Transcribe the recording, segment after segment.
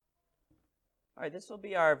All right, this will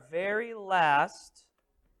be our very last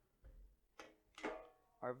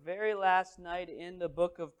night in the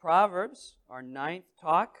book of Proverbs, our 9th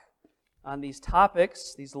talk on these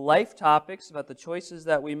topics, these life topics about the choices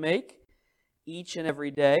that we make each and every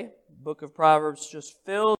day. Book of Proverbs just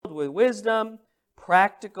filled with wisdom,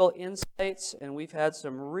 practical insights, and we've had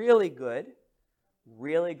some really good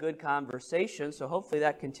conversations. So hopefully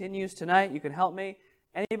that continues tonight. You can help me.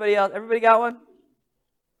 Anybody else? Everybody got one?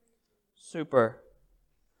 Super.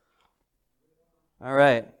 All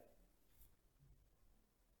right.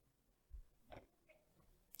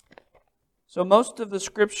 So most of the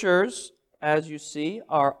scriptures, as you see,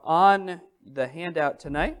 are on the handout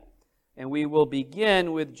tonight. And we will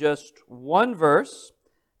begin with just one verse.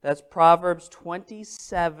 That's Proverbs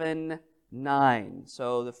 27:9.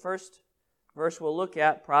 So the first verse we'll look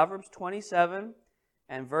at, Proverbs 27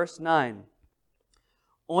 and verse 9.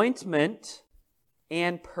 Ointment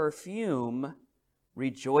and perfume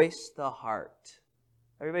rejoice the heart.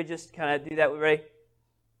 Everybody just kind of do that. We ready?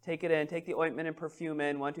 Take it in. Take the ointment and perfume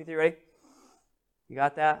in. 1, 2, 3, ready? You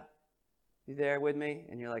got that? You there with me?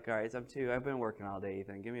 And you're like, all right, I've been working all day,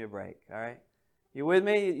 Ethan. Give me a break, all right? You with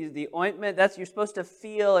me? The ointment, you're supposed to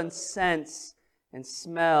feel and sense and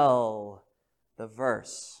smell the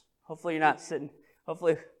verse. Hopefully you're not sitting,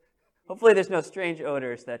 hopefully there's no strange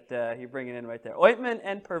odors that you're bringing in right there. Ointment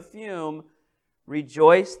and perfume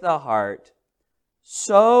rejoice the heart.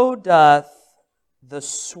 So doth the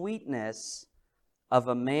sweetness of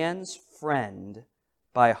a man's friend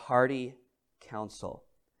by hearty counsel.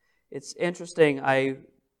 It's interesting, I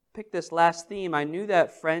picked this last theme. I knew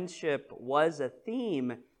that friendship was a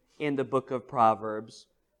theme in the book of Proverbs,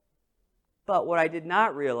 but what I did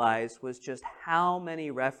not realize was just how many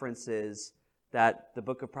references that the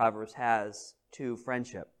book of Proverbs has to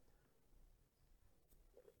friendship.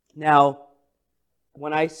 Now,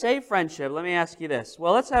 when I say friendship, let me ask you this.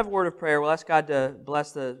 Well, let's have a word of prayer. We'll ask God to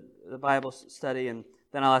bless the Bible study, and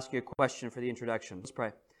then I'll ask you a question for the introduction. Let's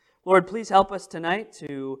pray. Lord, please help us tonight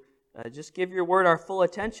to just give your word our full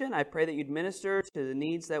attention. I pray that you'd minister to the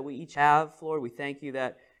needs that we each have. Lord, we thank you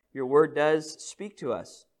that your word does speak to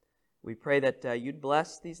us. We pray that you'd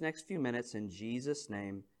bless these next few minutes in Jesus'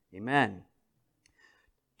 name. Amen.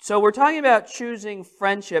 So we're talking about choosing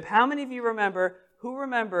friendship. How many of you who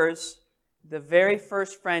remembers the very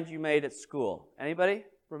first friend you made at school? Anybody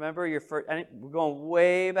remember your first? We're going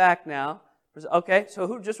way back now. Okay, so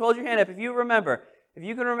who? Just hold your hand up if you remember. If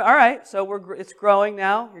you can remember, all right, so it's growing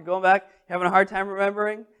now. You're going back, you're having a hard time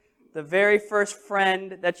remembering. The very first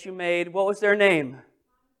friend that you made, what was their name?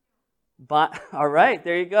 All right,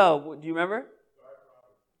 there you go. Do you remember?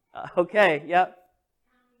 Okay, yep.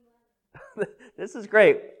 This is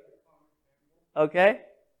great. Okay.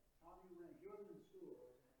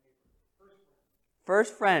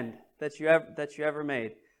 First friend that you ever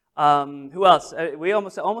made. Who else? We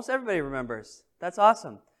almost everybody remembers. That's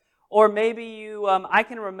awesome. Or maybe you, I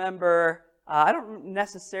can remember, I don't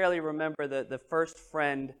necessarily remember the first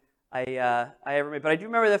friend I ever made, but I do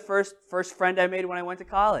remember the first friend I made when I went to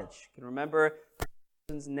college. I can remember the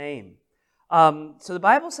person's name. So the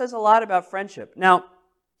Bible says a lot about friendship. Now,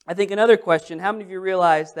 I think another question, how many of you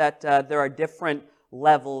realize that there are different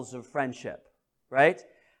levels of friendship, right?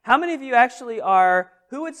 How many of you actually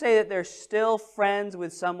who would say that they're still friends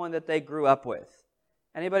with someone that they grew up with?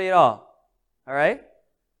 Anybody at all? All right?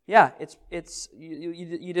 Yeah,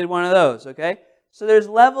 you did one of those, okay? So there's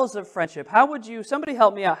levels of friendship. Somebody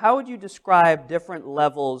help me out, how would you describe different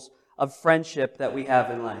levels of friendship that we have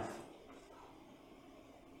in life?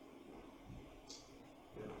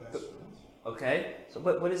 Best friends. Okay, so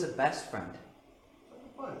what is a best friend?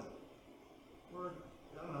 Buddy. Or,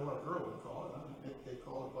 I don't know what a girl would call it. They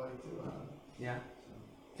call it buddy too. I don't know. Yeah.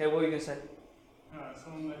 Okay, what were you going to say?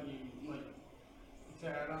 Someone that you, to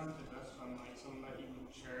add on to best friend, someone that you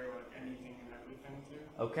would share, anything and everything to.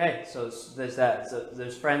 Okay, so there's that. So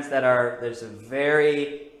there's friends there's a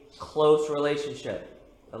very close relationship,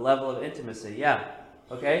 a level of intimacy. Yeah.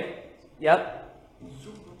 Okay. Yep.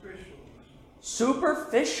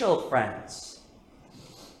 Superficial friends.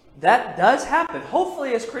 That does happen.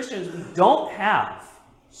 Hopefully, as Christians, we don't have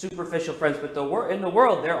superficial friends, but in the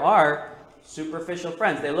world there are superficial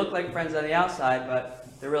friends. They look like friends on the outside, but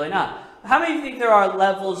they're really not. How many of you think there are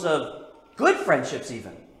levels of good friendships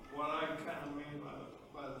even? What I kind of mean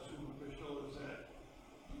by the superficial is that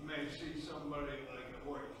you may see somebody at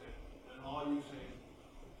work, and all you say,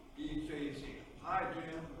 hi,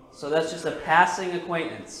 Jim. So that's just a passing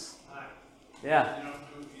acquaintance. Hi. Yeah.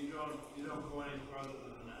 You don't go any further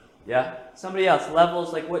than that. Yeah. Somebody else,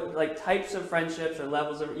 levels, what types of friendships or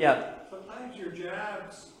levels of, yeah. Sometimes your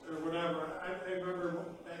jabs or whatever, I remember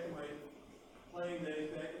back in my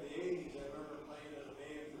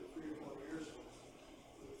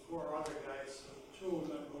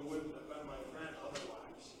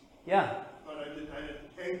Yeah. But I didn't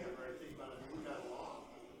hate them or anything, but we got along.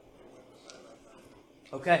 They went side by side.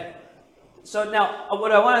 Okay. So now,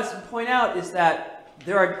 what I want to point out is that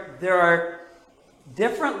there are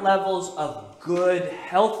different levels of good,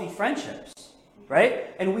 healthy friendships,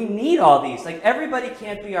 right? And we need all these. Like, everybody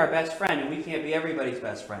can't be our best friend, and we can't be everybody's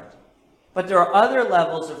best friend. But there are other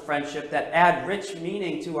levels of friendship that add rich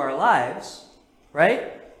meaning to our lives,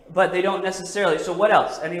 right? But they don't necessarily. So what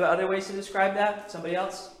else? Any other ways to describe that? Somebody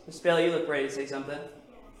else? Miss Bailey, you look ready to say something.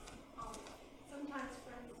 Sometimes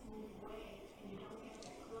friends move away and you don't get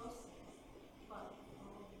that closeness, but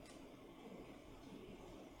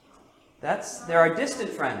There are distant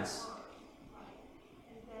friends. right.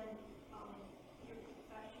 And then your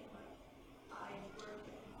profession, like I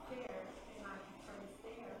worked at a fair and I had friends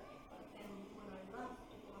there, but then when I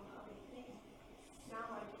left to go on other things,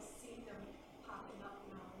 now I just see them popping up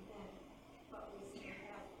now and then, but we still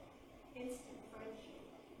have instant friendship,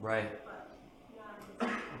 Right. but not as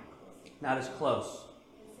close. Not as close.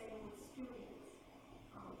 And same with students.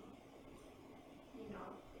 You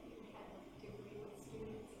know, you had a degree with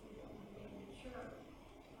students and then when they mature,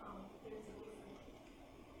 there's a different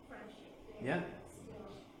friendship there. Yeah. Still,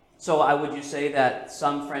 So would you say that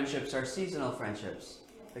some friendships are seasonal friendships?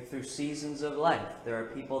 Like through seasons of life. There are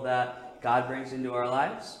people that God brings into our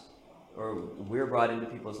lives, or we're brought into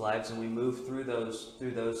people's lives, and we move through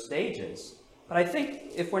those stages. But I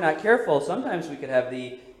think if we're not careful, sometimes we could have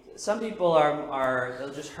some people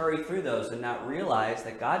they'll just hurry through those and not realize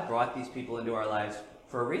that God brought these people into our lives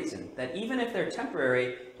for a reason. That even if they're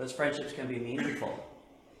temporary, those friendships can be meaningful.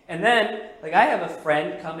 And then, like, I have a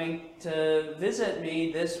friend coming to visit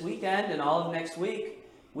me this weekend and all of next week.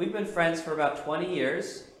 We've been friends for about 20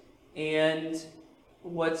 years. And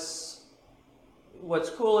what's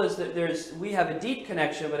cool is that we have a deep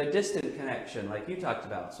connection, but a distant connection, like you talked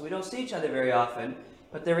about. So we don't see each other very often,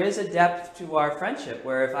 but there is a depth to our friendship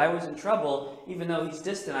where if I was in trouble, even though he's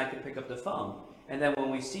distant, I could pick up the phone. And then when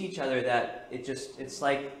we see each other, that it's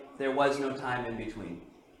like there was no time in between.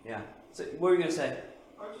 Yeah. So what were you going to say?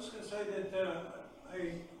 I was just gonna say that,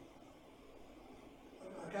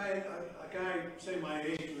 a guy, say my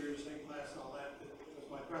age, we were in the same class and all that was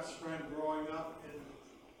my best friend growing up in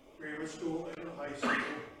grammar school and high school. You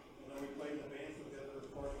know, we played in the band together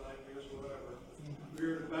for 49 years or whatever. We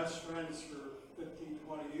were the best friends for 15,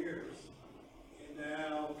 20 years. And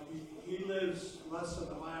now he lives less than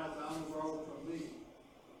a mile down the road from me.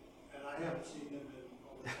 And I haven't seen him in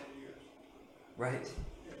over 20 years. Right.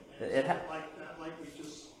 And It it's ha- not like we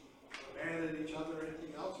just mad at each other or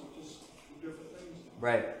anything else, we just do different things.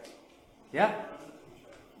 Right. Yeah.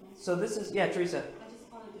 So this is, yeah, Teresa. I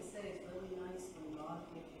just wanted to say it's really nice when God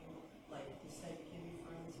gives you, like you said, you can be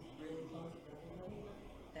friends really close with everybody.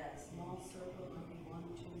 That small circle could be 1,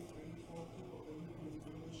 2, 3, 4 people where you can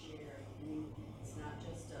really share. I mean, it's not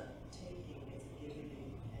just a taking, it's a giving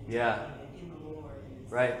and Yeah. taking in the Lord. And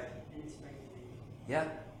it's, Right. And it's great thing.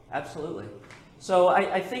 Yeah, absolutely. So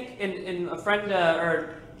I think in a friend,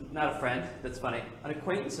 or not a friend, that's funny, an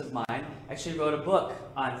acquaintance of mine actually wrote a book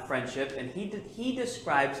on friendship, and he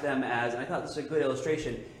describes them as, and I thought this was a good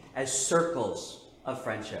illustration, as circles of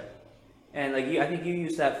friendship. And like I think you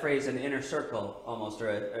used that phrase, an inner circle almost,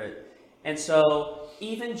 and so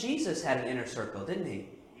even Jesus had an inner circle, didn't he?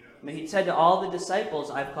 I mean, he said to all the disciples,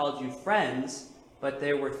 "I've called you friends," but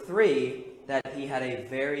there were 3 that he had a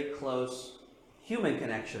very close human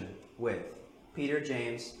connection with: Peter,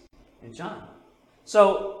 James, and John.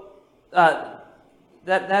 So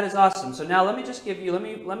that is awesome. So now let me just give you,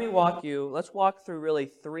 let me walk you, let's walk through really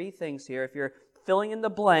 3 things here. If you're filling in the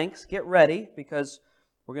blanks, get ready because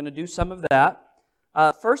we're going to do some of that.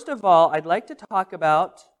 First of all, I'd like to talk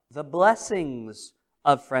about the blessings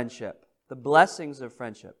of friendship. The blessings of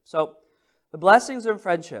friendship. So the blessings of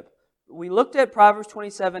friendship. We looked at Proverbs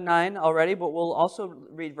 27:9 already, but we'll also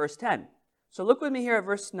read verse 10. So look with me here at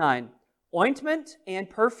verse 9. Ointment and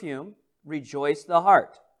perfume rejoice the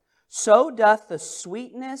heart. So doth the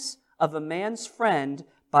sweetness of a man's friend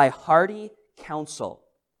by hearty counsel.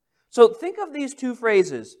 So think of these 2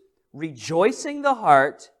 phrases, rejoicing the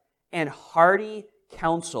heart and hearty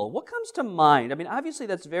counsel. What comes to mind? I mean, obviously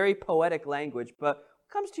that's very poetic language, but what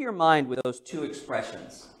comes to your mind with those 2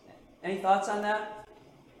 expressions? Any thoughts on that?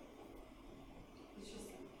 It's just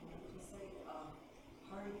say,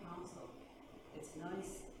 hearty counsel. It's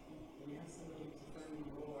nice when you have somebody who's a friend of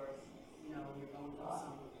yours, you know, you're going through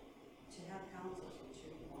something, to have counsel from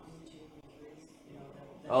 1, 2, 3, you know.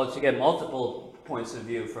 Oh, to get multiple points of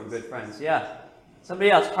view from good friends. Yeah.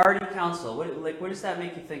 Somebody else, hearty counsel. What does that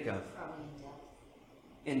make you think of? Probably in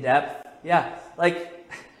depth. In depth? Yeah. Like,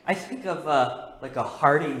 I think of like a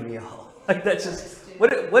hearty meal. Like that's just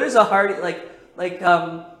What is a hearty,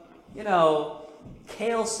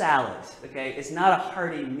 kale salad, okay? It's not a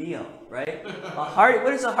hearty meal, right? What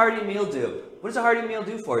does a hearty meal do? What does a hearty meal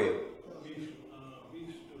do for you?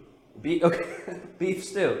 Beef beef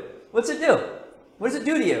stew. What's it do? What does it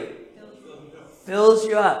do to you? Fills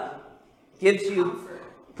you up. Gives you,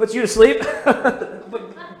 puts you to sleep.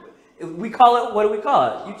 We call it, what do we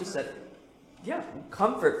call it? You just said, yeah,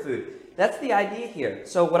 comfort food. That's the idea here.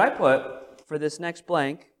 So what I put for this next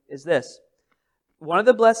blank is this. One of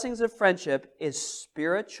the blessings of friendship is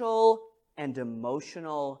spiritual and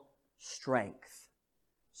emotional strength.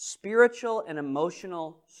 Spiritual and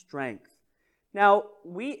emotional strength. Now,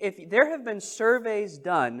 if there have been surveys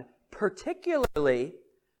done, particularly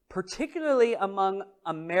among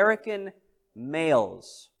American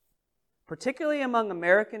males,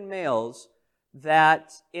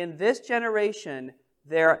 that in this generation,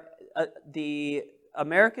 the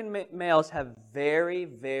American males have very,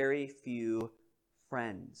 very few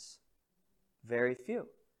friends. Very few.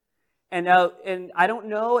 And I don't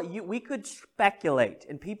know, we could speculate,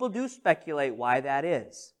 and people do speculate why that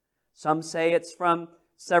is. Some say it's from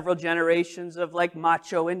several generations of like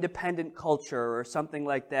macho independent culture or something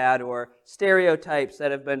like that, or stereotypes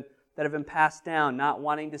that have been passed down, not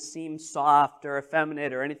wanting to seem soft or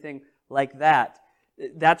effeminate or anything like that.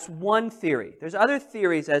 That's one theory. There's other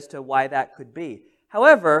theories as to why that could be.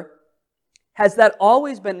 However, has that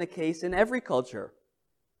always been the case in every culture?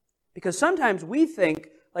 Because sometimes we think,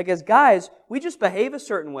 like as guys, we just behave a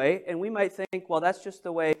certain way, and we might think, well, that's just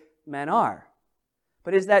the way men are.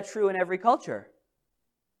 But is that true in every culture?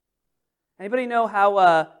 Anybody know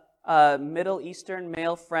how Middle Eastern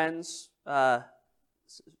male friends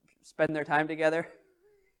spend their time together?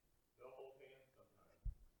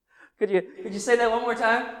 Could you say that one more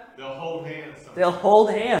time? They'll hold hands. They'll hold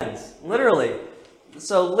hands, literally.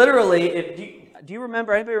 So literally, do you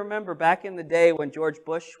remember, anybody remember back in the day when George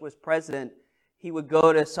Bush was president, he would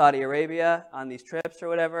go to Saudi Arabia on these trips or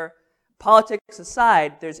whatever. Politics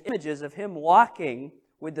aside, there's images of him walking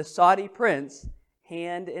with the Saudi prince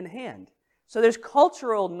hand in hand. So there's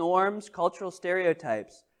cultural norms, cultural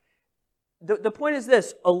stereotypes. The point is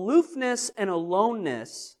this, aloofness and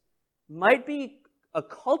aloneness might be a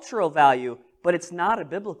cultural value, but it's not a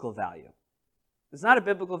biblical value. It's not a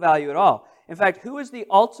biblical value at all. In fact, who is the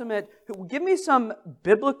ultimate... Give me some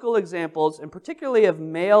biblical examples, and particularly of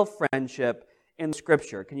male friendship in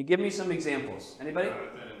Scripture. Can you give me some examples? Anybody?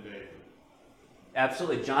 Jonathan and David.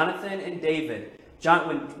 Absolutely. Jonathan and David.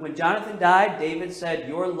 When Jonathan died, David said,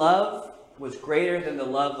 "Your love was greater than the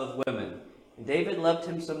love of women." And David loved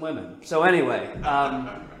him some women. So anyway,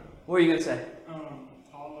 what were you going to say?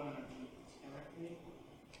 Paul and Timothy.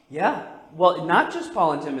 Yeah. Well, not just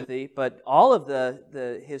Paul and Timothy, but all of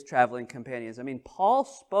his traveling companions. I mean, Paul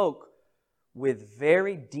spoke with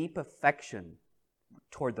very deep affection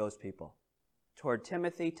toward those people. Toward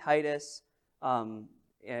Timothy, Titus, I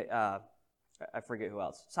forget who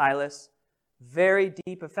else, Silas. Very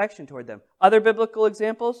deep affection toward them. Other biblical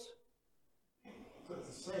examples?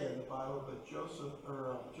 To say in the Bible, but Joshua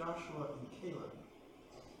and Caleb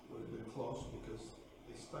would have been close because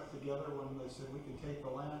they stuck together when they said we can take the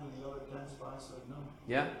land, and the other 10 spies said no.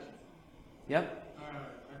 Yeah. Yep.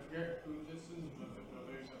 I forget who this is, but the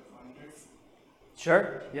brothers of thunder.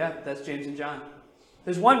 Sure. Yeah, that's James and John.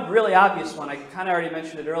 There's one really obvious one. I kind of already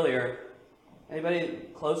mentioned it earlier. Anybody?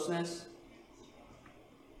 Closeness?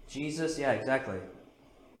 Jesus, yeah, exactly.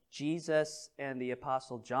 Jesus and the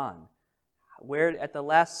Apostle John. At the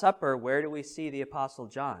Last Supper, where do we see the Apostle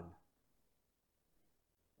John?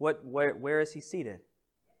 Where is he seated?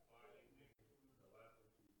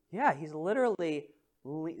 Yeah, he's literally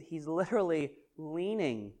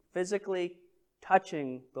leaning, physically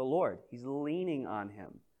touching the Lord. He's leaning on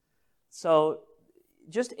him. So,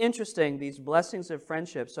 just interesting, these blessings of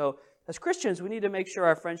friendship. So, as Christians, we need to make sure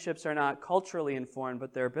our friendships are not culturally informed,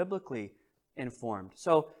 but they're biblically informed.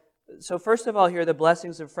 So first of all here, the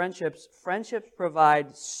blessings of friendships. Friendships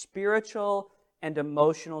provide spiritual and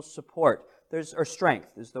emotional support. Or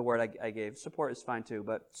strength is the word I gave. Support is fine too,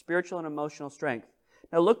 but spiritual and emotional strength.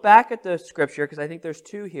 Now look back at the scripture, because I think there's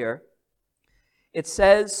two here. It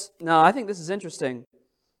says, I think this is interesting.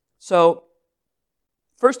 So,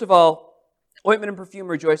 first of all, ointment and perfume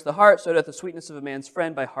rejoice the heart, so doth the sweetness of a man's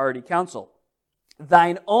friend by hearty counsel.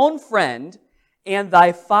 Thine own friend and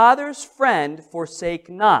thy father's friend forsake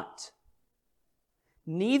not.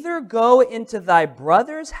 Neither go into thy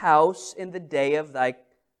brother's house in the day of thy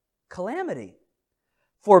calamity.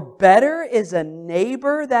 For better is a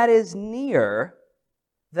neighbor that is near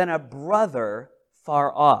than a brother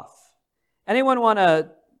far off. Anyone want to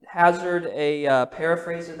hazard a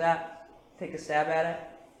paraphrase of that? take a stab at it?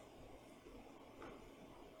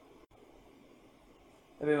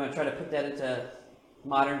 Everybody want to try to put that into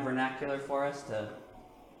modern vernacular for us?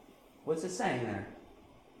 What's it saying there?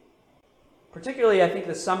 Particularly, I think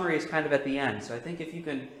the summary is kind of at the end. So I think if you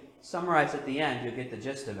can summarize at the end, you'll get the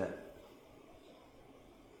gist of it.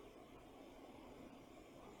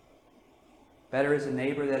 Better is a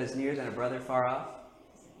neighbor that is near than a brother far off.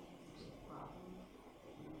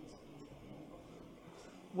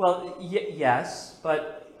 Well, yes,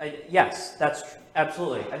 but yes, that's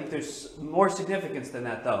absolutely. I think there's more significance than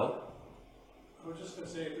that, though. I was just going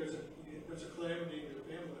to say, if there's a calamity in your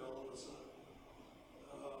family all of a sudden,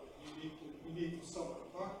 you need someone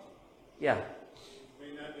to talk to. Yeah. You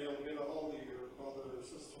may not be able to get a hold of your brother or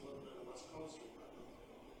sister living in the West Coast or whatever,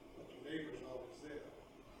 but your neighbor's always there.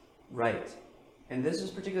 Right. And this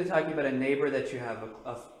is particularly talking about a neighbor that you have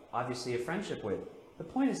obviously a friendship with. The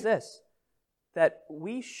point is this, that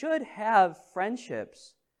we should have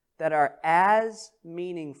friendships that are as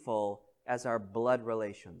meaningful as our blood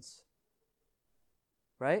relations.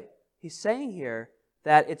 Right? He's saying here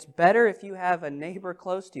that it's better if you have a neighbor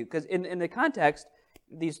close to you. Because in the context,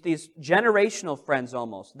 these generational friends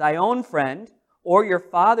almost, thy own friend or your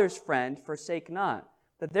father's friend forsake not.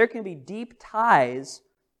 That there can be deep ties,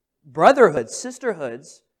 brotherhoods,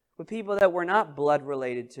 sisterhoods, with people that we're not blood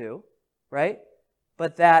related to, right?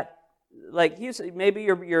 But that, like you said, maybe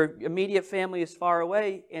your immediate family is far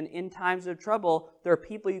away, and in times of trouble, there are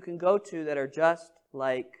people you can go to that are just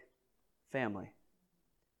like family.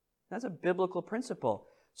 That's a biblical principle.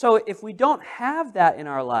 So if we don't have that in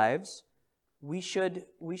our lives, we should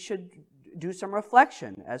do some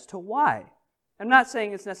reflection as to why. I'm not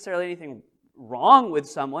saying it's necessarily anything wrong with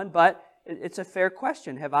someone, but it's a fair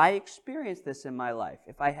question. Have I experienced this in my life?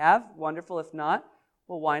 If I have, wonderful. If not,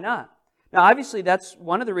 well, why not? Now, obviously, that's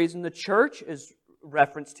one of the reasons the church is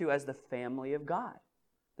referenced to as the family of God,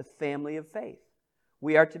 the family of faith.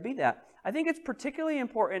 We are to be that. I think it's particularly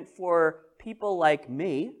important for people like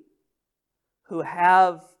me who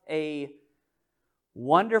have a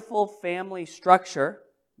wonderful family structure,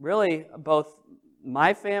 really both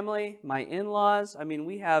my family, my in-laws. I mean,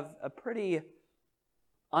 we have a pretty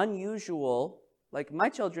unusual, like my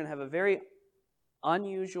children have a very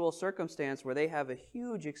unusual circumstance where they have a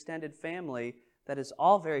huge extended family that is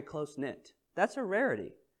all very close-knit. That's a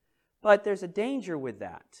rarity. But there's a danger with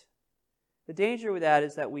that. The danger with that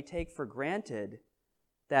is that we take for granted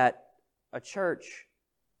that a church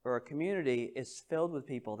or a community is filled with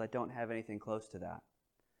people that don't have anything close to that.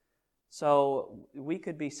 So we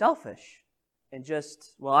could be selfish and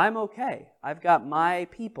just, well, I'm okay. I've got my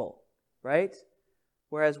people, right?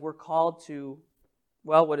 Whereas we're called to,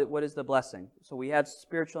 well, what is the blessing? So we had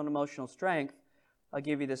spiritual and emotional strength. I'll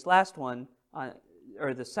give you this last one,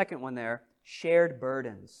 or the second one there, shared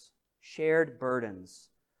burdens. Shared burdens.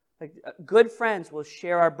 Like good friends will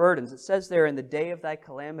share our burdens. It says there, in the day of thy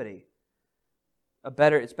calamity,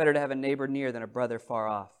 it's better to have a neighbor near than a brother far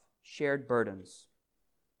off. Shared burdens.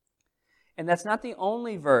 And that's not the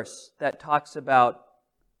only verse that talks about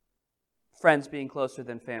friends being closer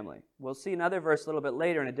than family. We'll see another verse a little bit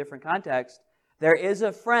later in a different context. There is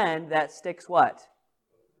a friend that sticks what?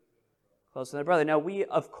 Closer than a brother. Now, we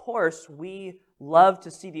love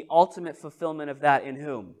to see the ultimate fulfillment of that in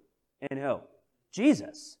whom? In who?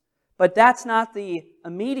 Jesus. But that's not the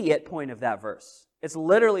immediate point of that verse. It's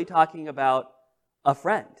literally talking about a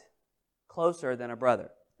friend closer than a brother.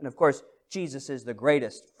 And of course, Jesus is the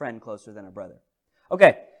greatest friend closer than a brother.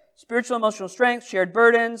 Okay, spiritual emotional strength, shared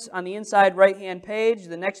burdens. On the inside right-hand page,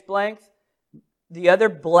 the next blank, the other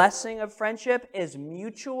blessing of friendship is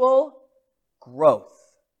mutual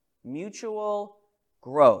growth. Mutual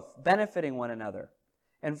growth, benefiting one another.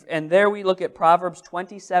 And there we look at Proverbs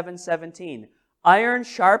 27:17. Iron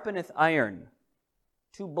sharpeneth iron.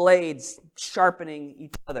 Two blades sharpening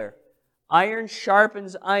each other. Iron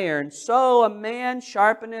sharpens iron, so a man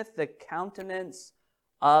sharpeneth the countenance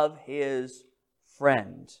of his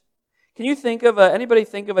friend. Can you anybody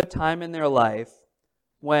think of a time in their life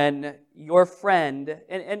when your friend,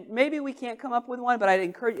 and maybe we can't come up with one, but I'd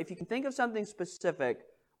encourage, if you can think of something specific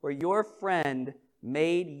where your friend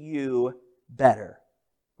made you better,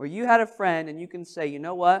 where you had a friend and you can say, you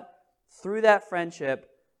know what, through that friendship,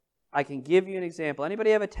 I can give you an example.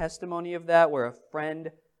 Anybody have a testimony of that where a friend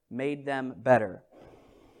made them better?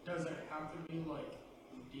 Does it have to be like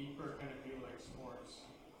deep, or can it be like sports?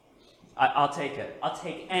 I'll take it. I'll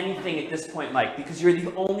take anything at this point, Mike, because you're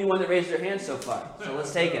the only one that raised your hand so far. So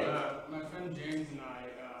let's take it. My friend James and I,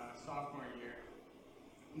 sophomore year,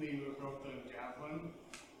 we were both doing javelin,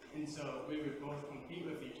 and so we would both compete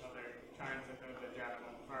with each other, trying to throw the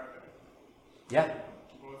javelin farther. Yeah.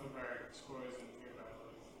 both of our scores improved by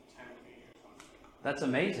like 10 feet or something. That's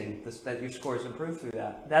amazing that your scores improved through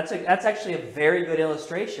that. That's actually a very good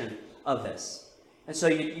illustration of this. And so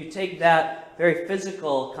you take that very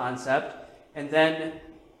physical concept and then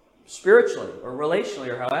spiritually or relationally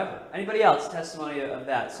or however. Anybody else testimony of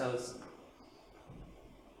that? So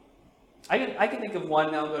I can think of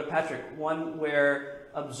one, now I'll go to Patrick, one where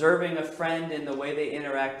observing a friend in the way they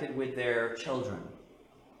interacted with their children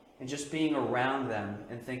and just being around them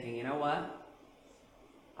and thinking, you know what?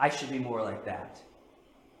 I should be more like that.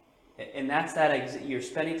 And that's that, you're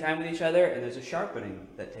spending time with each other and there's a sharpening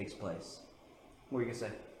that takes place. What were you going to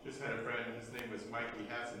say? Just had a friend, his name was Mikey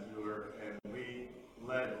Hassenbuehler, and we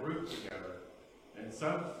led a group together. And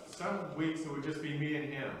some weeks it would just be me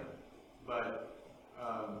and him. But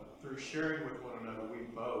through sharing with one another, we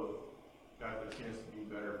both got the chance to be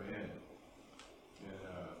better men. And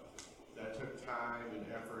that took time and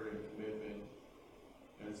effort and commitment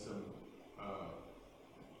and some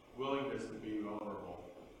willingness to be vulnerable.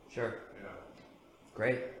 Sure. Yeah.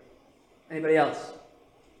 Great. Anybody else?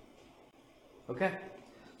 Okay.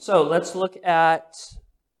 So let's look at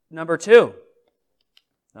number 2.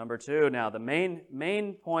 Number 2 now. The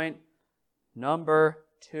main point, number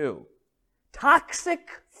 2. Toxic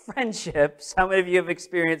friendships. How many of you have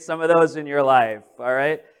experienced some of those in your life? All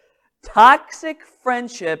right. Toxic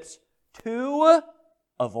friendships to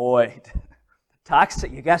avoid.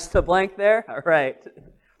 Toxic. You guessed the blank there? All right.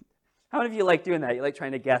 How many of you like doing that? You like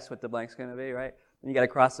trying to guess what the blank's going to be, right? And you got to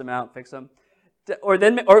cross them out and fix them. Or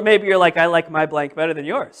maybe you're like, I like my blank better than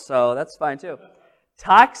yours, so that's fine too.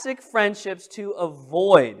 Toxic friendships to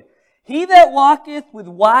avoid. He that walketh with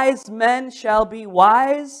wise men shall be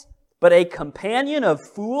wise, but a companion of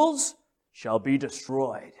fools shall be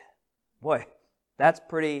destroyed. Boy, that's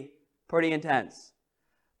pretty intense.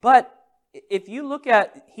 But if you look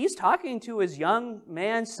at, he's talking to his young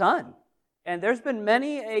man's son. And there's been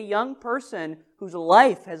many a young person whose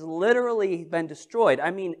life has literally been destroyed. I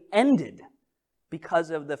mean, ended because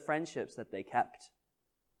of the friendships that they kept.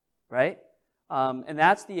 Right? And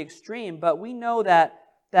that's the extreme. But we know that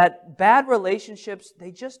bad relationships,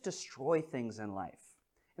 they just destroy things in life.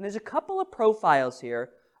 And there's a couple of profiles here.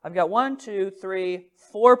 I've got 1, 2, 3,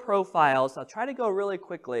 4 profiles. I'll try to go really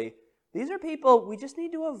quickly. These are people we just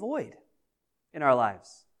need to avoid in our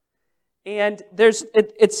lives. And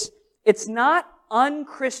it's not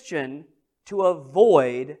unchristian to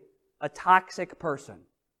avoid a toxic person.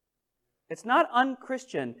 It's not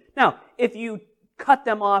unchristian. Now, if you cut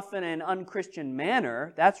them off in an unchristian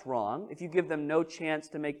manner, that's wrong. If you give them no chance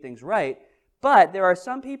to make things right. But there are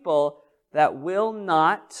some people that will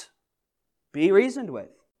not be reasoned with.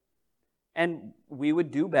 And we would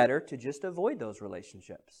do better to just avoid those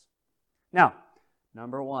relationships. Now,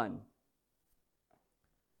 number 1,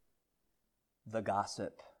 the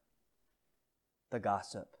gossip. The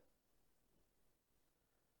gossip.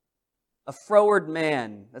 A froward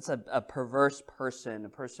man, that's a perverse person, a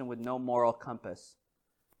person with no moral compass.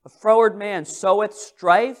 A froward man soweth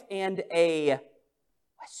strife and a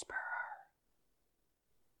whisperer.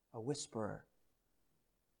 A whisperer.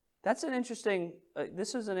 That's an interesting,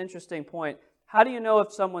 this is an interesting point. How do you know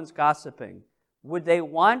if someone's gossiping? Would they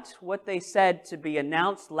want what they said to be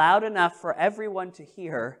announced loud enough for everyone to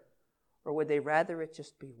hear, or would they rather it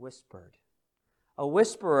just be whispered? A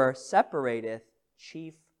whisperer separateth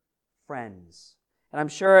chief friends. And I'm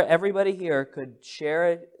sure everybody here could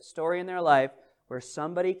share a story in their life where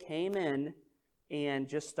somebody came in and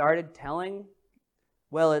just started telling,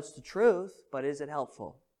 well, it's the truth, but is it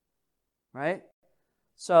helpful? Right?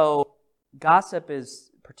 So gossip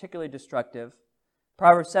is particularly destructive.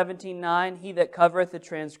 Proverbs 17:9, he that covereth the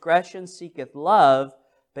transgression seeketh love,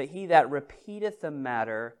 but he that repeateth the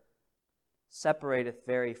matter separateth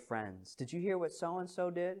very friends. Did you hear what so-and-so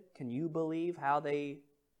did? Can you believe how they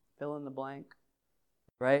fill in the blank?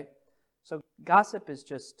 Right? So gossip is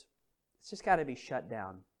it's just got to be shut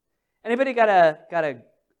down. Anybody got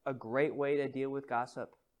a great way to deal with gossip?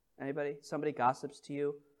 Anybody? Somebody gossips to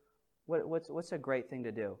you? What's a great thing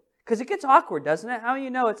to do? Because it gets awkward, doesn't it? How do you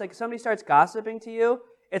know? It's like if somebody starts gossiping to you,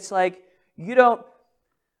 it's like you don't,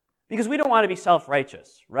 because we don't want to be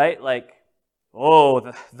self-righteous, right? Like,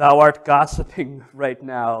 oh, thou art gossiping right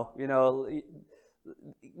now. You know,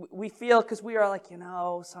 we feel, because we are like,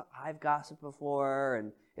 I've gossiped before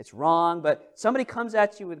and it's wrong, but somebody comes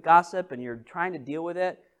at you with gossip and you're trying to deal with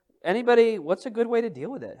it. Anybody, what's a good way to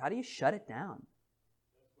deal with it? How do you shut it down?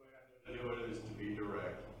 The way to do it is to be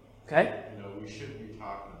direct. Okay. We shouldn't be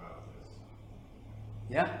talking about this.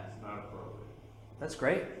 Yeah. It's not appropriate. That's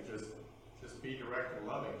great. Just be direct and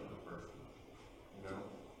loving to the person.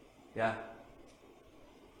 Yeah.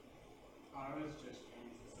 I was just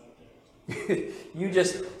thinking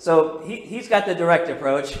So he's got the direct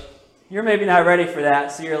approach. You're maybe not ready for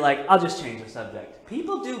that, so you're like, I'll just change the subject.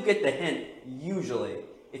 People do get the hint, usually.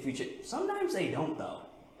 Sometimes they don't, though,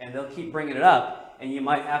 and they'll keep bringing it up, and you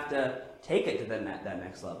might have to take it to that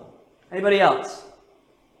next level. Anybody else?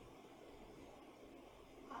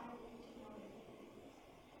 I don't need to know everything.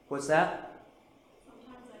 What's that?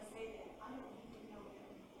 Sometimes I say that, I don't need to know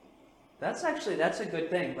everything. That's a good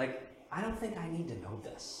thing. Like, I don't think I need to know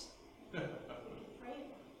this. Pray.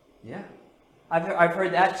 Yeah. I've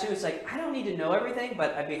heard that too. It's like, I don't need to know everything,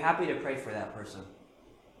 but I'd be happy to pray for that person.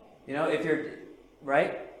 You know, if you're,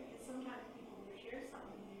 right? Because sometimes people will share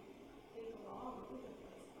something, they go all over the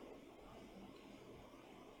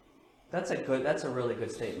place. That's a really good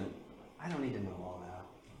statement. I don't need to know all that.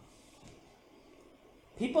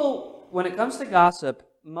 People, when it comes to gossip,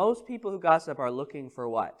 most people who gossip are looking for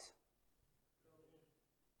what?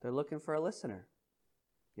 They're looking for a listener.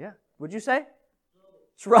 Yeah. Would you say?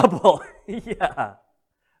 Trouble. Yeah.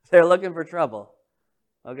 They're looking for trouble.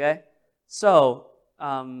 Okay? So,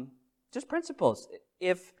 just principles.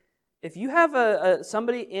 If you have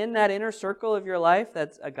somebody in that inner circle of your life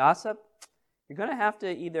that's a gossip, you're going to have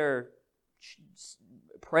to either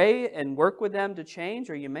pray and work with them to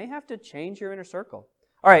change, or you may have to change your inner circle.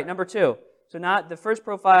 All right, number 2. So not the first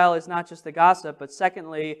profile is not just the gossip, but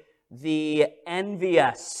secondly, the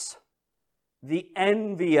envious. The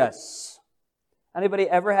envious. Anybody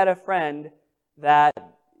ever had a friend that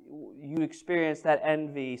you experienced that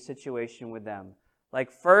envy situation with them?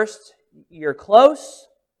 Like first, you're close,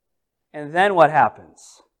 and then what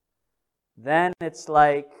happens? Then it's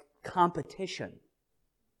like competition,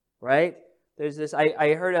 right? There's this,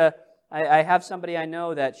 I have somebody I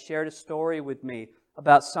know that shared a story with me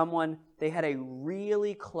about someone, they had a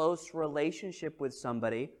really close relationship with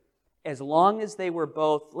somebody as long as they were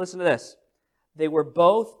both, listen to this, they were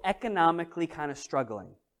both economically kind of struggling,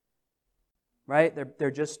 right? They're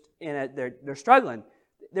just they're struggling.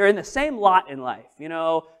 They're in the same lot in life, you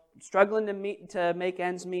know, struggling to make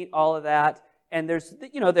ends meet, all of that. And there's,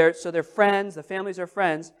 you know, they're friends. The families are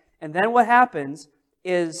friends. And then what happens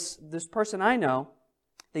is this person I know,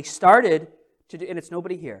 they started to do, and it's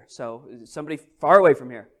nobody here, so somebody far away from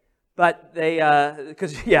here, but they,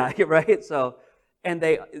 because yeah, right. So, and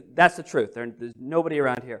that's the truth. There's nobody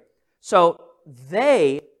around here. So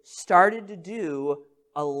they started to do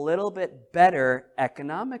a little bit better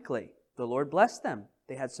economically. The Lord blessed them.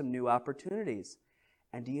 They had some new opportunities.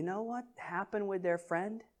 And do you know what happened with their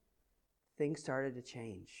friend? Things started to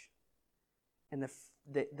change. And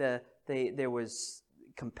there was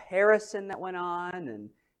comparison that went on, and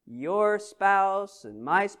your spouse and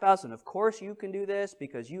my spouse, and of course you can do this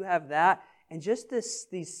because you have that. And just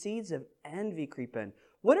these seeds of envy creep in.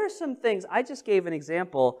 What are some things, I just gave an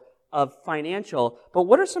example of financial, but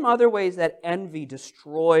what are some other ways that envy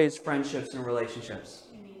destroys friendships and relationships?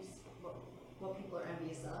 You mean what people are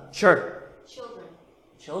envious of? Sure.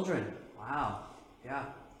 Children. Wow. Yeah.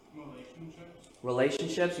 Relationships.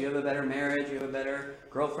 Relationships, you have a better marriage, you have a better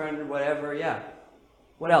girlfriend or whatever, yeah.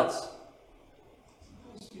 What else?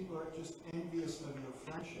 Sometimes people are just envious of your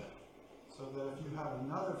friendship. So that if you have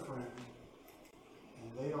another friend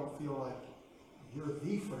and they don't feel like you're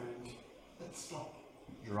the friend, it's like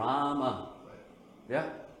Drama. right. Yeah.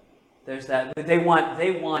 There's that. They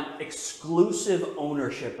want exclusive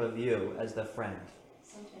ownership of you as the friend.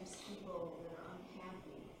 Sometimes people that are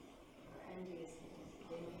unhappy are envious because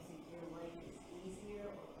they don't think your life is easier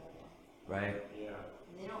or better. Right. Yeah.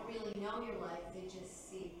 And they don't really know your life, they just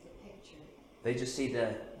see the picture. They just see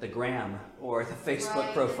the gram or the Facebook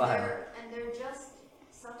Right, profile. And they're just,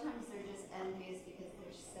 sometimes they're just envious because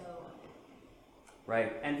they're so unhappy.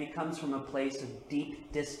 Right. Envy comes from a place of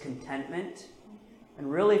deep discontentment and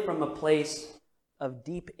really from a place of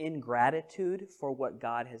deep ingratitude for what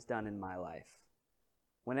God has done in my life.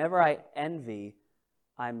 Whenever I envy,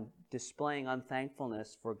 I'm displaying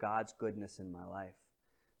unthankfulness for God's goodness in my life.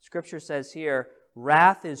 Scripture says here,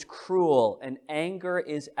 wrath is cruel and anger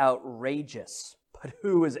is outrageous, but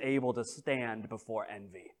who is able to stand before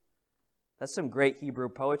envy? That's some great Hebrew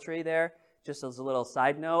poetry there. Just as a little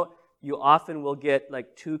side note, you often will get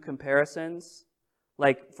like two comparisons.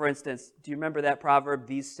 Like, for instance, do you remember that proverb,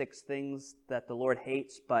 these 6 things that the Lord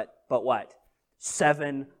hates, but what?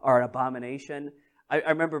 7 are an abomination? I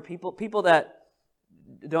remember people that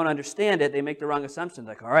don't understand it, they make the wrong assumptions.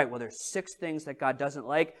 Like, all right, well, there's 6 things that God doesn't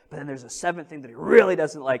like, but then there's a 7th thing that he really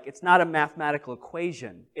doesn't like. It's not a mathematical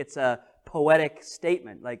equation. It's a poetic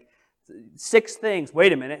statement. Like, 6 things.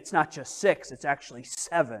 Wait a minute, it's not just 6, it's actually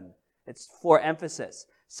 7. It's for emphasis.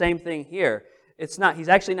 Same thing here. It's not. He's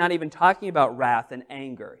actually not even talking about wrath and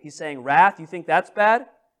anger. He's saying, wrath, you think that's bad?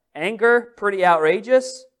 Anger, pretty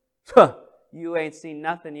outrageous. You ain't seen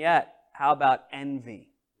nothing yet. How about envy?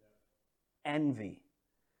 Envy.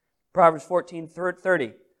 Proverbs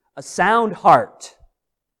 14:30. A sound heart.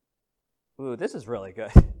 Ooh, this is really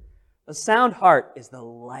good. A sound heart is the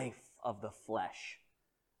life of the flesh.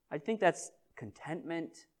 I think that's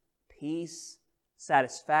contentment, peace,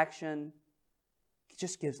 satisfaction. It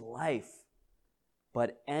just gives life.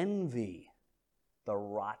 But envy, the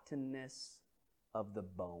rottenness of the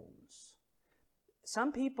bones.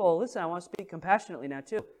 Some people, listen, I want to speak compassionately now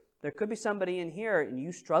too. There could be somebody in here and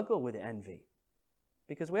you struggle with envy.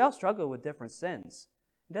 Because we all struggle with different sins.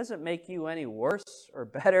 It doesn't make you any worse or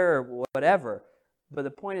better or whatever. But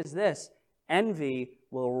the point is this, envy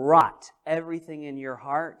will rot everything in your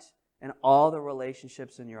heart and all the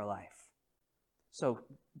relationships in your life. So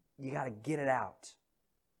you got to get it out.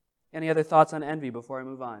 Any other thoughts on envy before I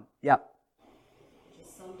move on? Yep.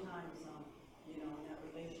 Just sometimes, in that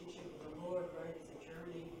relationship with the Lord, right, it's a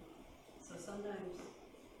journey. So sometimes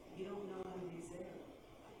you don't know envy's there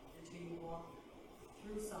until you walk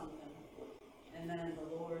through something. And then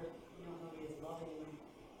the Lord, how He is loving,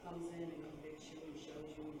 comes in and convicts you and shows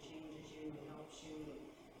you and changes you and helps you.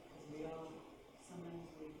 Because sometimes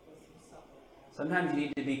we go through stuff like that. Sometimes you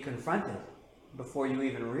need to be confronted before you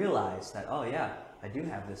even realize that, oh yeah, I do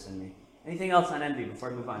have this in me. Anything else on envy before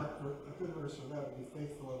I move on? A good verse for that would be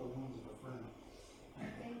faithful are the wounds of a friend. I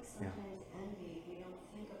think sometimes envy, we don't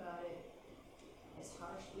think about it as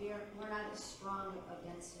harsh. We're not as strong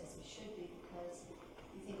against it as we should be because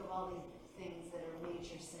we think of all these things that are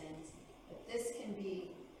major sins. But this can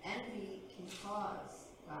be, envy can cause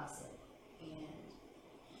gossip. And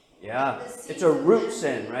yeah, it's a root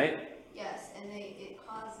sin, right? Yes, and it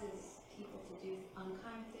causes people to do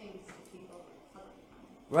unkind things to people.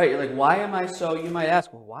 Right, you're like, why am I so, you might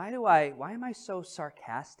ask, well, why am I so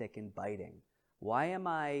sarcastic and biting? Why am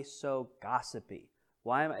I so gossipy?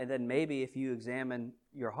 And then maybe if you examine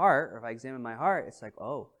your heart, or if I examine my heart, it's like,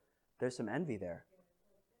 oh, there's some envy there.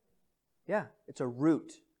 Yeah, it's a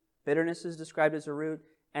root. Bitterness is described as a root.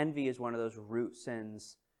 Envy is one of those root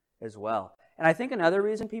sins as well. And I think another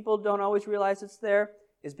reason people don't always realize it's there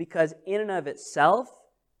is because in and of itself,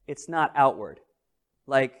 it's not outward.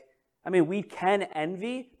 We can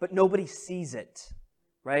envy, but nobody sees it,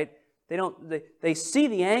 right? They see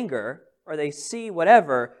the anger or they see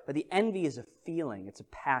whatever, but the envy is a feeling, it's a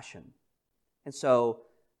passion. And so,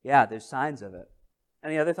 yeah, there's signs of it.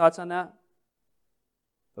 Any other thoughts on that?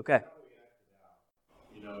 Okay.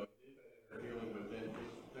 Feeling, but then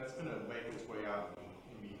that's going to make its way out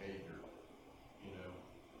in behavior.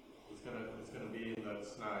 It's going to be the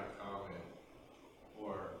snide comment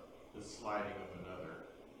or the sliding of another.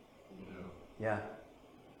 Yeah,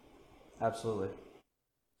 absolutely.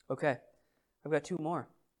 Okay, I've got two more.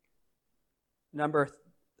 Number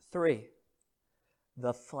 3,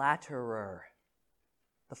 the flatterer.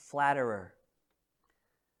 The flatterer.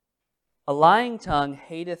 A lying tongue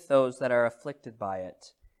hateth those that are afflicted by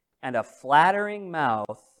it, and a flattering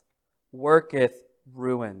mouth worketh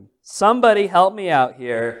ruin. Somebody help me out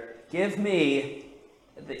here. Give me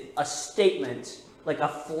a statement, like a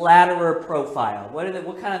flatterer profile.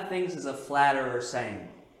 What kind of things is a flatterer saying?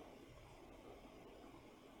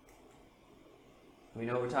 We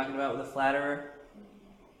know what we're talking about with a flatterer?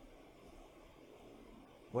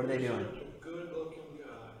 What are they doing? A good-looking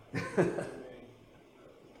guy.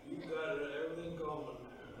 You got everything going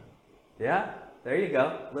there. Yeah, there you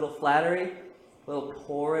go. Little flattery, little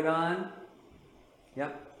pour it on.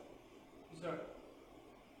 Yep. So,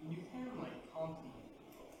 you can compliment.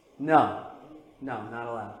 No, not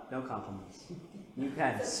allowed. No compliments. You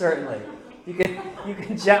can, certainly. You can,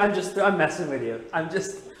 I'm messing with you. I'm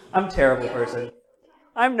a terrible person.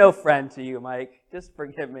 I'm no friend to you, Mike. Just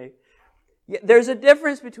forgive me. Yeah, there's a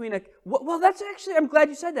difference between that's actually, I'm glad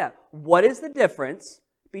you said that. What is the difference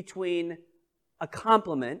between a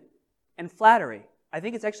compliment and flattery? I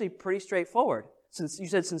think it's actually pretty straightforward. Since you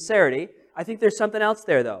said sincerity, I think there's something else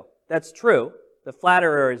there, though. That's true. The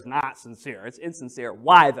flatterer is not sincere. It's insincere.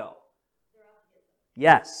 Why, though?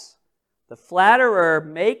 Yes. The flatterer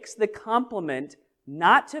makes the compliment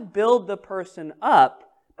not to build the person up,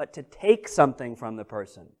 but to take something from the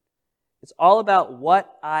person. It's all about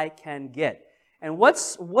what I can get. And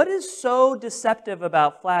what is so deceptive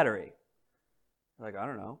about flattery? I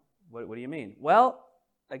don't know. What do you mean? Well,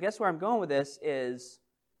 I guess where I'm going with this is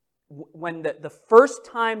when the first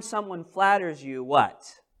time someone flatters you, what?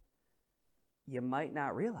 You might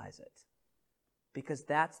not realize it. Because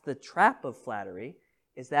that's the trap of flattery,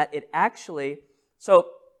 is that it actually... So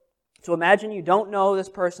imagine you don't know this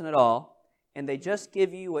person at all, and they just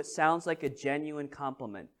give you what sounds like a genuine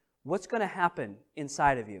compliment. what's going to happen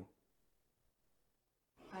inside of you?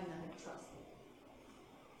 I'm not going to trust them.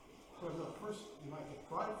 So the first, you might get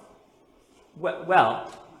prideful.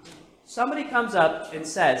 Well, somebody comes up and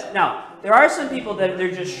says, now, there are some people that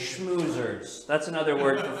they're just schmoozers. That's another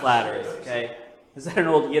word for flattery, okay? Is that an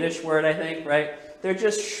old Yiddish word, I think, right? They're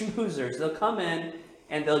just schmoozers. They'll come in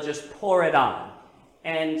and they'll just pour it on.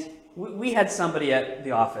 And we had somebody at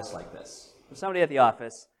the office like this. Somebody at the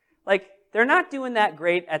office, like, they're not doing that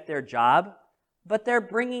great at their job, but they're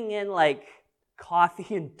bringing in, like,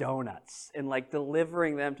 coffee and donuts and, like,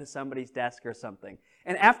 delivering them to somebody's desk or something.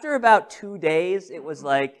 And after about 2 days, it was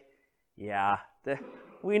like, yeah,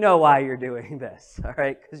 we know why you're doing this, all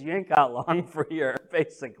right? Because you ain't got long for here,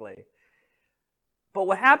 basically. But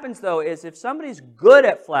what happens, though, is if somebody's good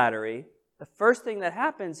at flattery, the first thing that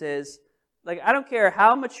happens is, like, I don't care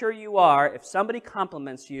how mature you are, if somebody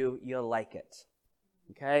compliments you, you'll like it,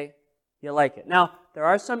 okay? You like it. Now, there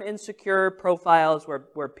are some insecure profiles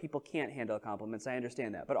where people can't handle compliments. I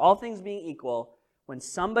understand that. But all things being equal, when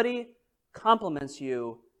somebody compliments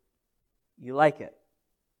you, you like it.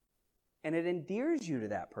 And it endears you to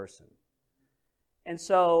that person. And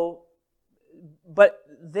so, but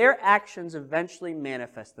their actions eventually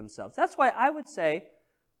manifest themselves. That's why I would say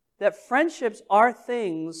that friendships are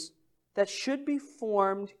things that should be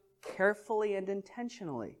formed carefully and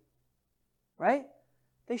intentionally. Right?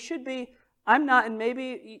 They should be. I'm not, and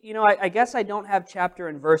maybe, I guess I don't have chapter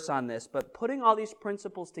and verse on this, but putting all these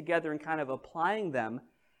principles together and kind of applying them,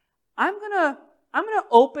 I'm gonna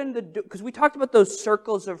open the door, because we talked about those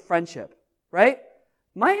circles of friendship, right?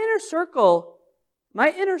 My inner circle,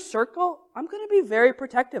 I'm gonna be very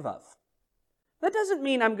protective of. That doesn't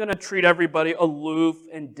mean I'm gonna treat everybody aloof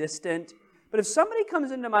and distant, but if somebody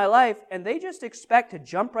comes into my life and they just expect to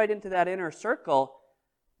jump right into that inner circle,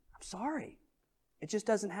 I'm sorry. It just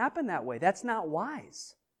doesn't happen that way. That's not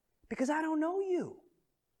wise. Because I don't know you.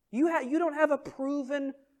 You don't have a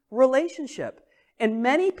proven relationship. And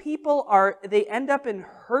many people they end up in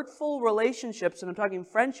hurtful relationships, and I'm talking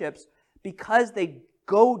friendships, because they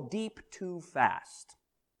go deep too fast.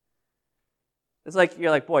 It's like,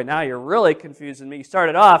 you're like, boy, now you're really confusing me. You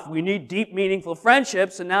started off, we need deep, meaningful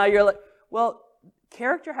friendships, and now you're like, well,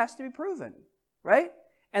 character has to be proven, right?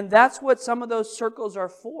 And that's what some of those circles are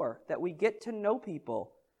for, that we get to know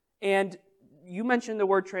people. And you mentioned the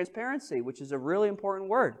word transparency, which is a really important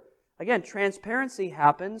word. Again, transparency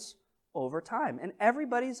happens over time. And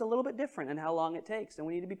everybody's a little bit different in how long it takes. And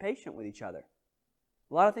we need to be patient with each other.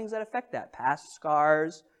 A lot of things that affect that. Past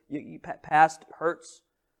scars, past hurts,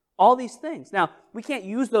 all these things. Now, we can't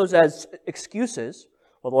use those as excuses.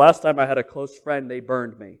 Well, the last time I had a close friend, they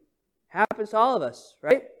burned me. Happens to all of us,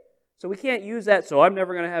 right? So we can't use that, so I'm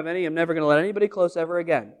never going to have any, I'm never going to let anybody close ever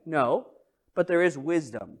again. No, but there is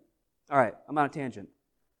wisdom. All right, I'm on a tangent.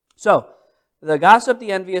 So, the gossip,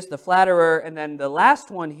 the envious, the flatterer, and then the last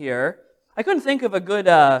one here, I couldn't think of a good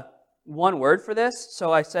one word for this,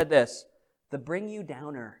 so I said this, the bring you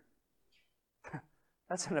downer.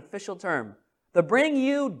 That's an official term. The bring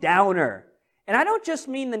you downer. And I don't just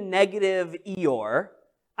mean the negative Eeyore.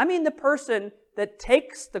 I mean the person that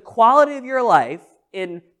takes the quality of your life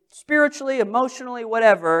in spiritually, emotionally,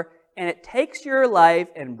 whatever, and it takes your life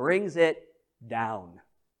and brings it down.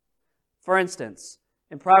 For instance,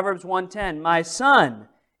 in Proverbs 1:10, my son,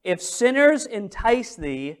 if sinners entice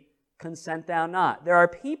thee, consent thou not. There are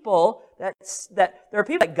people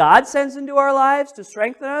that God sends into our lives to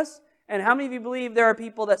strengthen us, and how many of you believe there are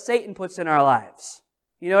people that Satan puts in our lives?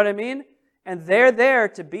 You know what I mean? And they're there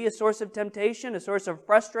to be a source of temptation, a source of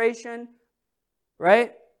frustration,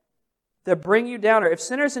 right? They bring you down. Or if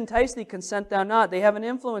sinners entice thee, consent thou not. They have an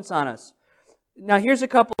influence on us. Now, here's a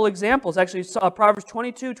couple examples. Actually, Proverbs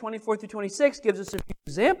 22, 24 through 26 gives us a few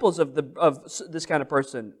examples of this kind of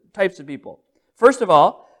person, types of people. First of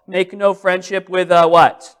all, make no friendship with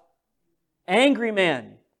what? Angry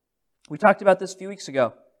man. We talked about this a few weeks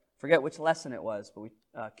ago. Forget which lesson it was,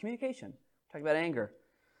 but communication. We talked about anger.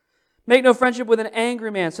 Make no friendship with an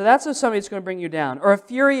angry man. So that's somebody that's going to bring you down. Or a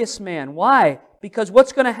furious man. Why? Because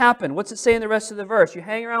what's going to happen? What's it say in the rest of the verse? You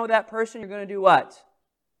hang around with that person, you're going to do what?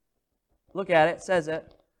 Look at it. It says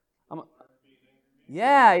it.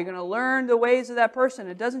 Yeah, you're going to learn the ways of that person.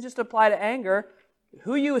 It doesn't just apply to anger.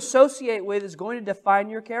 Who you associate with is going to define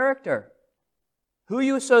your character. Who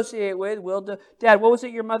you associate with will... Dad, what was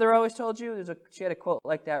it your mother always told you? She had a quote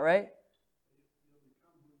like that, right?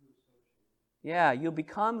 Yeah, you'll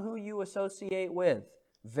become who you associate with.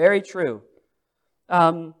 Very true.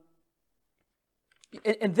 And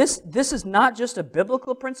this is not just a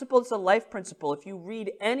biblical principle, it's a life principle. If you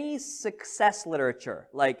read any success literature,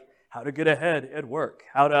 like how to get ahead at work,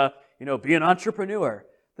 how to, be an entrepreneur,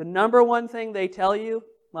 the number one thing they tell you,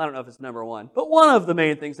 well, I don't know if it's number one, but one of the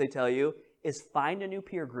main things they tell you is find a new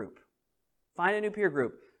peer group. Find a new peer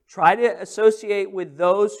group. Try to associate with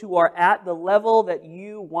those who are at the level that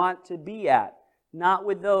you want to be at, not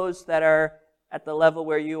with those that are at the level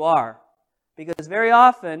where you are. Because very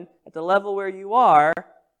often, at the level where you are,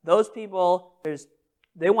 those people,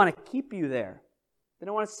 they want to keep you there. They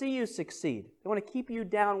don't want to see you succeed. They want to keep you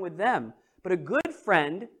down with them. But a good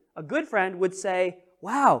friend would say,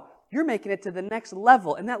 wow, you're making it to the next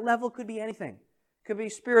level. And that level could be anything. It could be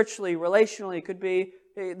spiritually, relationally. It could be,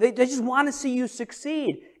 they just want to see you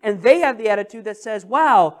succeed. And they have the attitude that says,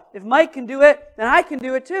 wow, if Mike can do it, then I can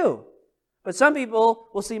do it too. But some people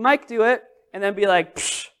will see Mike do it and then be like,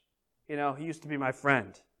 psh, he used to be my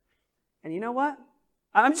friend. And you know what?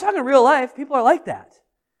 I'm just talking real life. People are like that.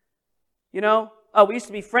 Oh, we used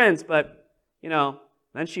to be friends, but,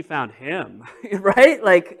 then she found him, right?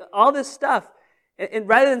 Like, all this stuff. And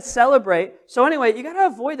rather than celebrate. So anyway, you got to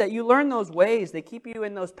avoid that. You learn those ways. They keep you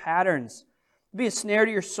in those patterns. It'll be a snare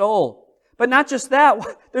to your soul. But not just that.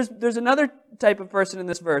 There's another type of person in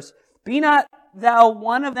this verse. Be not thou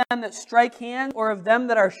one of them that strike hands, or of them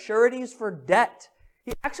that are sureties for debt.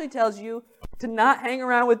 He actually tells you to not hang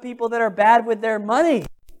around with people that are bad with their money.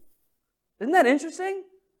 Isn't that interesting?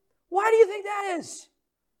 Why do you think that is?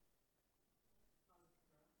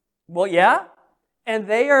 Well, yeah. And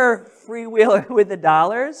they are freewheeling with the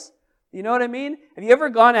dollars. You know what I mean? Have you ever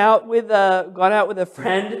gone out with a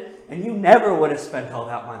friend and you never would have spent all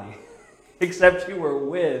that money, except you were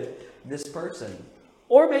with this person?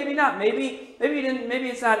 Or maybe not. Maybe you didn't. Maybe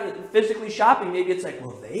it's not physically shopping. Maybe it's like,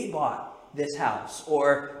 well, they bought this house,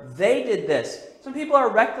 or they did this. Some people are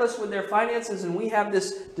reckless with their finances, and we have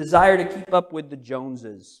this desire to keep up with the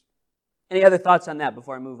Joneses. Any other thoughts on that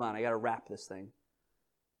before I move on? I got to wrap this thing.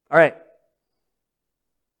 All right.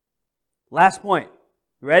 Last point.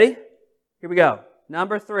 You ready? Here we go.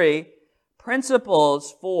 Number 3,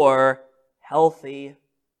 principles for healthy,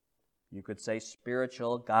 you could say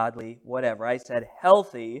spiritual, godly, whatever. I said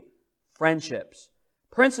healthy friendships.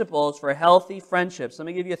 Principles for healthy friendships. Let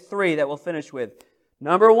me give you 3 that we'll finish with.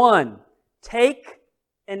 Number 1, take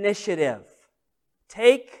initiative.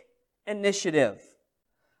 Take initiative.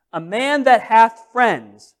 A man that hath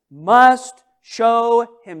friends must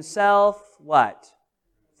show himself what?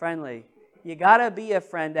 Friendly. You got to be a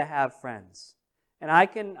friend to have friends. And I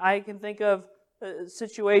can think of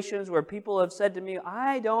situations where people have said to me,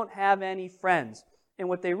 I don't have any friends. And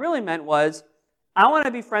what they really meant was, I want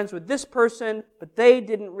to be friends with this person, but they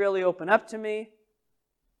didn't really open up to me.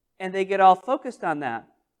 And they get all focused on that.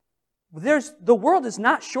 The world is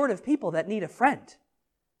not short of people that need a friend.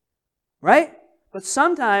 Right? But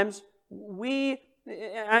sometimes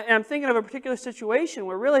I'm thinking of a particular situation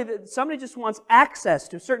where really somebody just wants access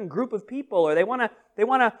to a certain group of people, or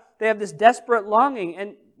they have this desperate longing,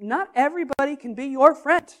 and not everybody can be your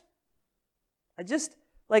friend.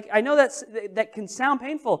 I know that can sound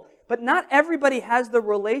painful, but not everybody has the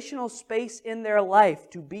relational space in their life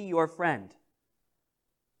to be your friend.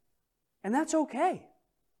 And that's okay.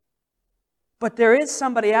 But there is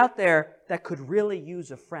somebody out there that could really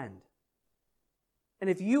use a friend. And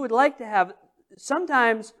if you would like to have,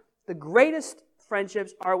 sometimes the greatest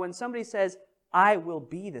friendships are when somebody says, I will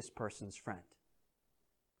be this person's friend.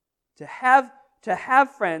 To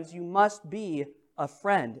have friends, you must be a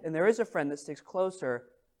friend. And there is a friend that sticks closer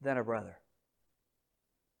than a brother.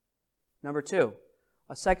 Number 2,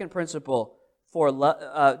 a second principle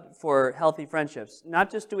for healthy friendships. Not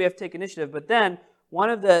just do we have to take initiative, but then one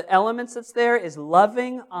of the elements that's there is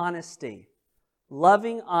loving honesty.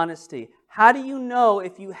 Loving honesty. How do you know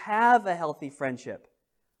if you have a healthy friendship?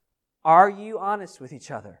 Are you honest with each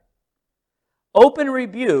other? Open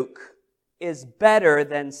rebuke is better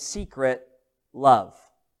than secret love.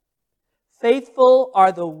 Faithful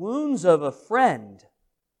are the wounds of a friend,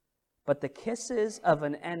 but the kisses of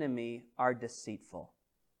an enemy are deceitful.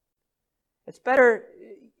 It's better.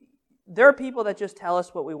 There are people that just tell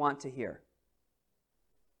us what we want to hear.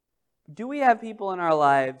 Do we have people in our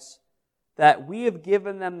lives that we have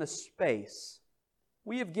given them the space,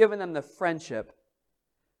 we have given them the friendship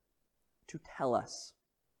to tell us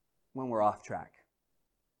when we're off track?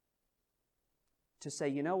 To say,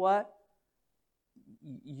 you know what?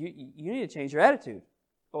 You need to change your attitude,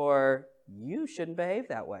 or you shouldn't behave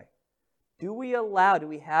that way. Do we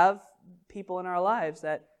have people in our lives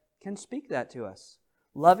that can speak that to us?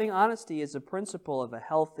 Loving honesty is a principle of a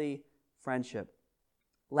healthy friendship.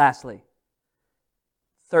 Lastly,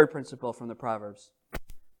 third principle from the Proverbs.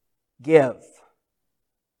 Give.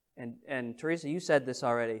 And Teresa, you said this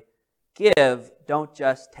already. Give, don't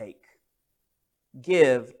just take.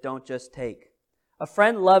 Give, don't just take. A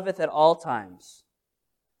friend loveth at all times,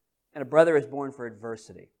 and a brother is born for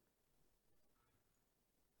adversity.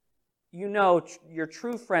 You know your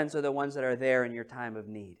true friends are the ones that are there in your time of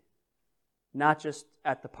need, not just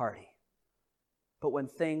at the party, but when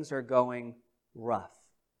things are going rough.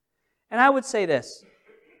 And I would say this,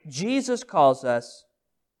 Jesus calls us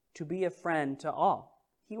to be a friend to all.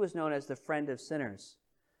 He was known as the friend of sinners.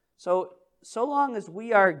 So long as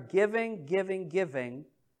we are giving,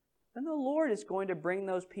 then the Lord is going to bring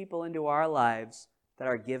those people into our lives that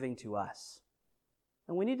are giving to us.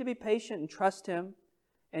 And we need to be patient and trust Him.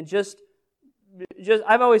 And just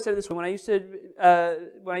I've always said this when I used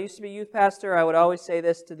to be youth pastor, I would always say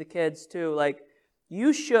this to the kids too, like,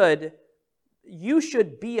 you should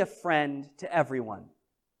be a friend to everyone.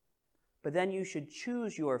 But then you should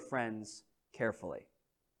choose your friends carefully.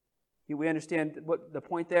 We understand what the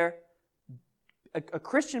point there? A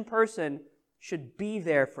Christian person should be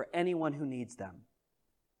there for anyone who needs them.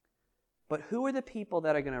 But who are the people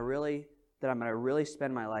that I'm going to really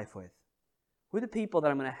spend my life with? Who are the people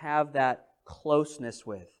that I'm going to have that closeness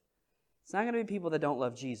with? It's not going to be people that don't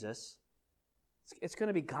love Jesus. It's going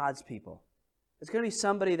to be God's people. It's going to be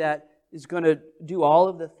somebody that is going to do all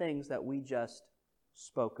of the things that we just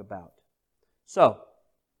spoke about. So,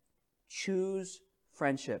 choose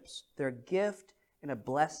friendships. They're a gift and a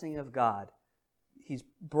blessing of God. He's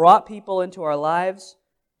brought people into our lives.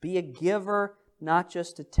 Be a giver, not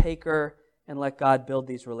just a taker, and let God build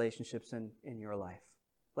these relationships in your life.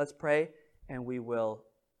 Let's pray, and we'll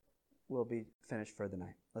be finished for the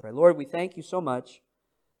night. Let's pray. Lord, we thank you so much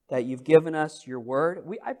that you've given us your word.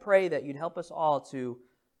 I pray that you'd help us all to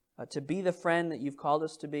be the friend that you've called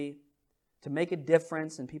us to be, to make a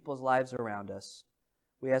difference in people's lives around us.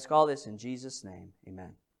 We ask all this in Jesus' name.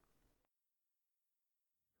 Amen.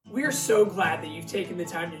 We are so glad that you've taken the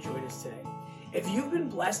time to join us today. If you've been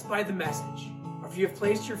blessed by the message, or if you have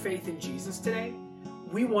placed your faith in Jesus today,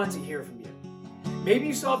 we want to hear from you. Maybe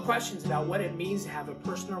you still have questions about what it means to have a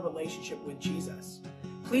personal relationship with Jesus.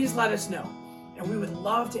 Please let us know, and we would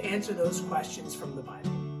love to answer those questions from the Bible.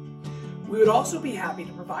 We would also be happy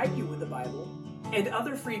to provide you with the Bible and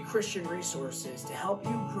other free Christian resources to help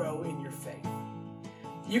you grow in your faith.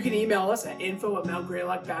 You can email us at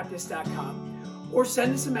info@mountgreylockbaptist.com or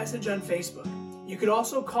send us a message on Facebook. You could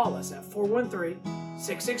also call us at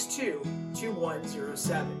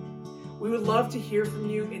 413-662-2107. We would love to hear from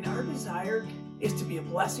you, and our desire is to be a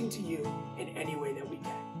blessing to you in any way that we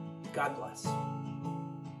can. God bless.